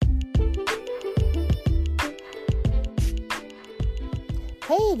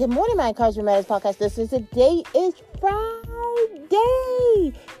Hey, good morning, my Encouragement Matters podcast listeners. Today is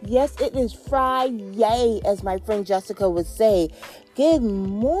Friday. Yes, it is Friday, as my friend Jessica would say. Good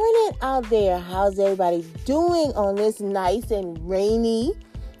morning out there. How's everybody doing on this nice and rainy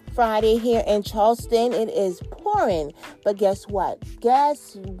Friday here in Charleston? It is pouring. But guess what?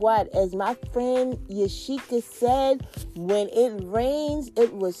 As my friend Yashika said, when it rains,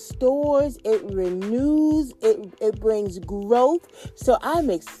 it restores, it renews, it brings growth. So I'm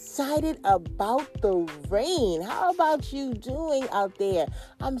excited about the rain. How about you doing out there?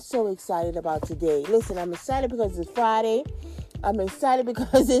 I'm so excited about today. Listen, I'm excited because it's Friday. I'm excited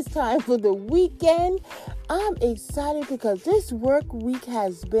because it's time for the weekend. I'm excited because this work week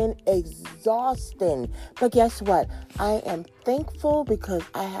has been exhausting. But guess what? I am thankful because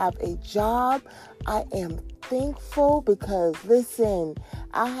I have a job. I am thankful because, listen,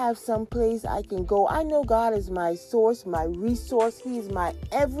 I have some place I can go. I know God is my source, my resource. He is my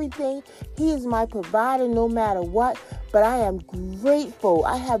everything. He is my provider no matter what. But I am grateful.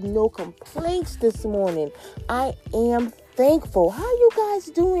 I have no complaints this morning. I am thankful. How you guys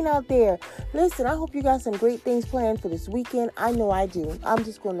doing out there? Listen, I hope you got some great things planned for this weekend. I know I do. I'm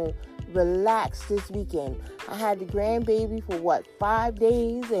just going to relax this weekend. I had the grandbaby for 5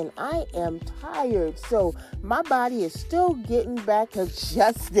 days, and I am tired. So my body is still getting back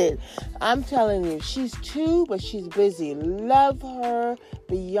adjusted. I'm telling you, she's 2, but she's busy. Love her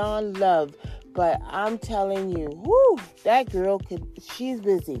beyond love. But I'm telling you, that girl she's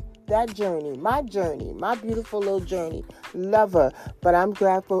busy. That journey, my beautiful little journey. Love her. But I'm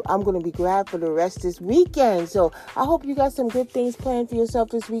going to be glad for the rest this weekend. So I hope you got some good things planned for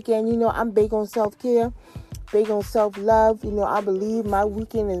yourself this weekend. You know, I'm big on self-care, big on self-love. You know, I believe my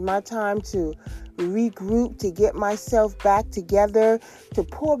weekend is my time to regroup, to get myself back together, to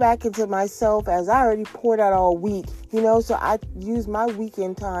pour back into myself as I already poured out all week. You know, so I use my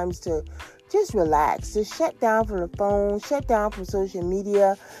weekend times to just relax, just shut down from the phone, shut down from social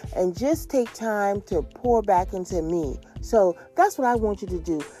media, and just take time to pour back into me. So that's what I want you to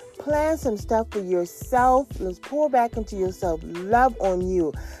do. Plan some stuff for yourself. Let's pour back into yourself. Love on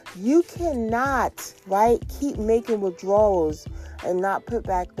you. You cannot, keep making withdrawals and not put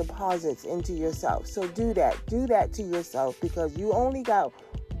back deposits into yourself. So do that. Do that to yourself because you only got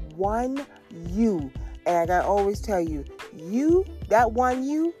one you. And I always tell you, that one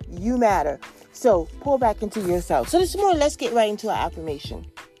you matter. So pour back into yourself. So this morning, let's get right into our affirmation.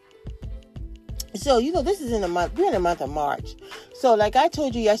 So, this is we're in the month of March. So like I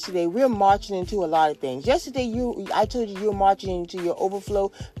told you yesterday, we're marching into a lot of things. Yesterday, I told you you're marching into your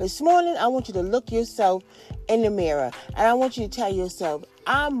overflow. This morning, I want you to look yourself in the mirror. And I want you to tell yourself,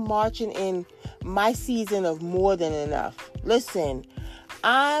 I'm marching in my season of more than enough. Listen,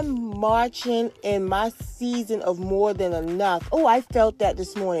 I'm marching in my season of more than enough. Oh, I felt that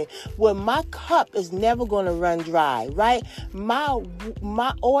this morning. Well, my cup is never going to run dry, right? My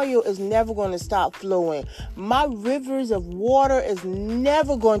oil is never going to stop flowing. My rivers of water is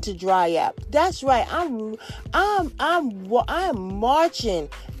never going to dry up. That's right. I'm marching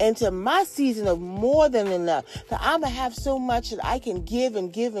into my season of more than enough. So I'm going to have so much that I can give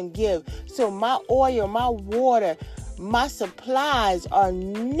and give and give. So my oil, my water, my supplies are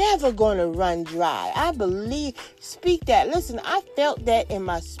never going to run dry. I speak that. Listen, I felt that in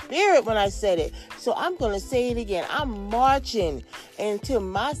my spirit when I said it. So I'm going to say it again. I'm marching into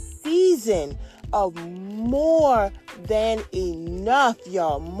my season of more than enough,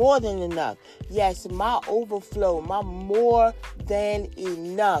 y'all. More than enough. Yes, my overflow, my more than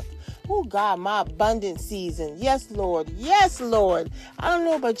enough. Oh, God, my abundant season. Yes, Lord. Yes, Lord. I don't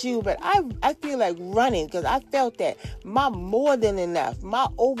know about you, but I feel like running because I felt that. My more than enough, my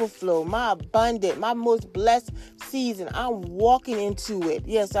overflow, my abundant, my most blessed season. I'm walking into it.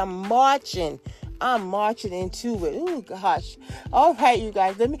 Yes, I'm marching into it. Oh, gosh. All right, you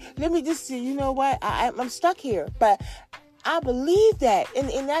guys. Let me just see. You know what? I'm stuck here, but I believe that.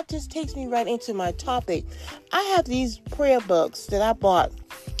 And that just takes me right into my topic. I have these prayer books that I bought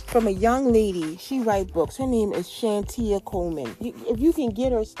from a young lady. She writes books. Her name is Shantia Coleman. If you can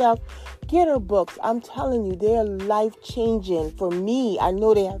get her stuff, get her books. I'm telling you, they're life-changing for me. I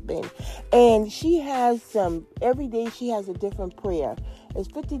know they have been. And she has every day she has a different prayer. It's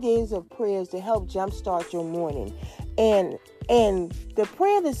 50 days of prayers to help jumpstart your morning. And the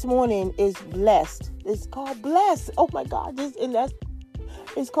prayer this morning is blessed. It's called blessed. Oh my God.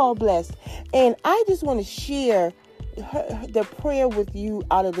 It's called blessed. And I just want to share the prayer with you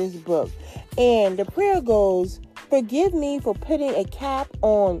out of this book. And the prayer goes, forgive me for putting a cap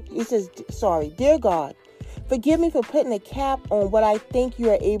on, it says, sorry, dear God, Forgive me for putting a cap on what I think you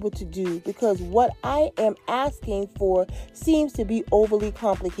are able to do, because what I am asking for seems to be overly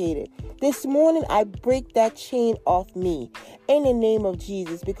complicated. This morning, I break that chain off me in the name of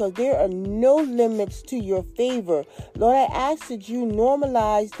Jesus, because there are no limits to your favor. Lord, I ask that you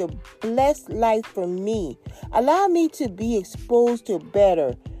normalize the blessed life for me. Allow me to be exposed to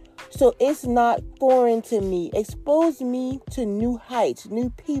better, so it's not foreign to me. Expose me to new heights, new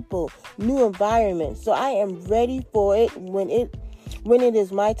people, new environments, so I am ready for it when it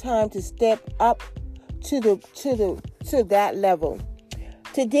is my time to step up to that level.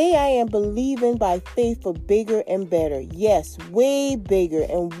 Today I am believing by faith for bigger and better. Yes, way bigger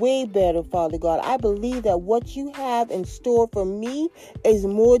and way better, Father God. I believe that what you have in store for me is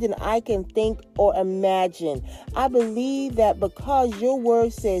more than I can think or imagine. I believe that because your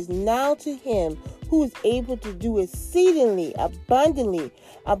word says, now to him who is able to do exceedingly abundantly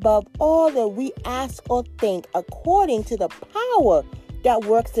above all that we ask or think, according to the power that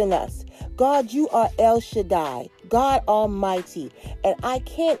works in us. God, you are El Shaddai, God Almighty, and I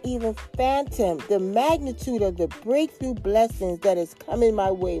can't even fathom the magnitude of the breakthrough blessings that is coming my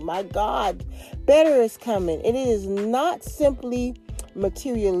way. My God, better is coming. And it is not simply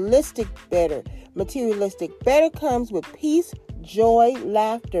materialistic better. Materialistic better comes with peace, joy,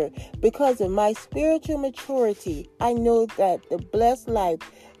 laughter. Because of my spiritual maturity, I know that the blessed life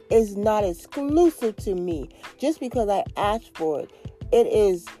is not exclusive to me just because I asked for it. It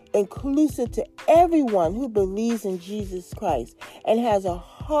is inclusive to everyone who believes in Jesus Christ and has a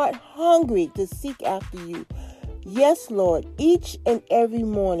heart hungry to seek after you. Yes, Lord, each and every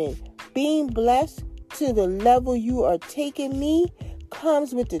morning, being blessed to the level you are taking me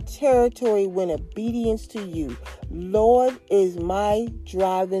comes with the territory when obedience to you, Lord, is my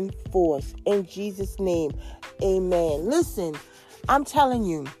driving force. In Jesus' name, amen. Listen, I'm telling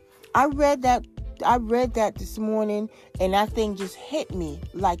you, I read that this morning, and that thing just hit me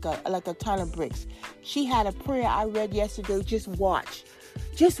like a ton of bricks. She had a prayer I read yesterday. Just watch.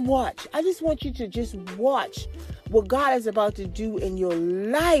 I just want you to just watch what God is about to do in your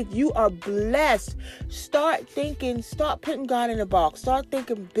life. You are blessed. Start putting God in a box. Start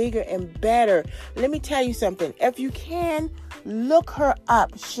thinking bigger and better. Let me tell you something. If you can, look her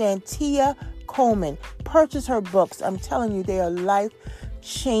up, Shantia Coleman. Purchase her books. I'm telling you, they are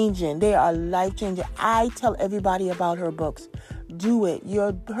life-changing. They are life-changing. I tell everybody about her books. Do it.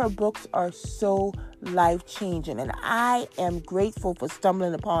 Her books are so life-changing, and I am grateful for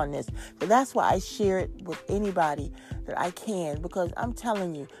stumbling upon this. So that's why I share it with anybody that I can, because I'm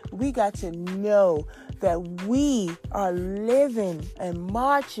telling you, we got to know that we are living and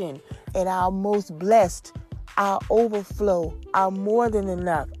marching in our most blessed, our overflow, our more than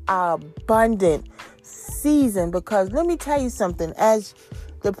enough, our abundant season. Because let me tell you something, as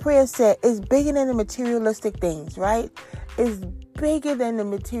the prayer said, it's bigger than the materialistic things, right? It's bigger than the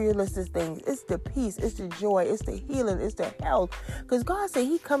materialistic things. It's the peace, it's the joy, it's the healing, it's the health. Because God said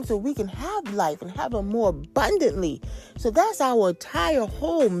he comes so we can have life and have it more abundantly. So that's our entire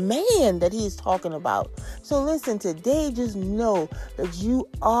whole man that he's talking about. So listen, today just know that you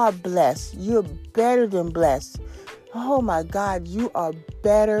are blessed. You're better than blessed. Oh my God, you are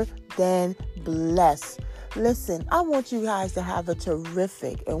better than blessed. Listen, I want you guys to have a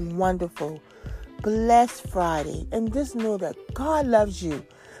terrific and wonderful, blessed Friday. And just know that God loves you,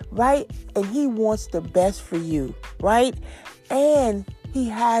 right? And he wants the best for you, right? And he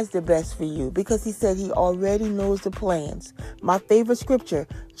has the best for you, because he said he already knows the plans. My favorite scripture,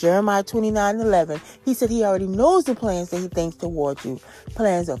 Jeremiah 29:11. He said he already knows the plans that he thinks towards you.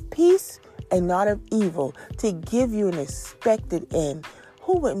 Plans of peace and not of evil, to give you an expected end.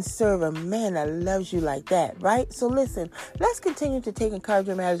 Who wouldn't serve a man that loves you like that, right? So listen, let's continue to take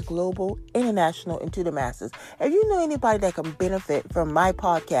Encouragement Matters global, international, and to the masses. If you know anybody that can benefit from my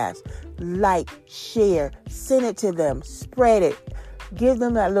podcast, share, send it to them, spread it. Give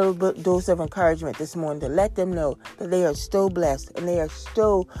them that little dose of encouragement this morning to let them know that they are still blessed and they are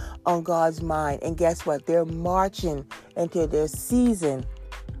still on God's mind. And guess what? They're marching into their season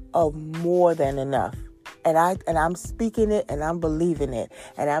of more than enough. And I'm speaking it, and I'm believing it,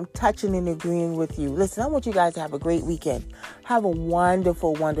 and I'm touching and agreeing with you. Listen, I want you guys to have a great weekend. Have a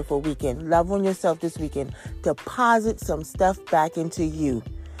wonderful, wonderful weekend. Love on yourself this weekend. Deposit some stuff back into you,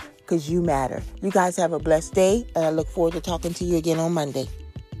 because you matter. You guys have a blessed day, and I look forward to talking to you again on Monday.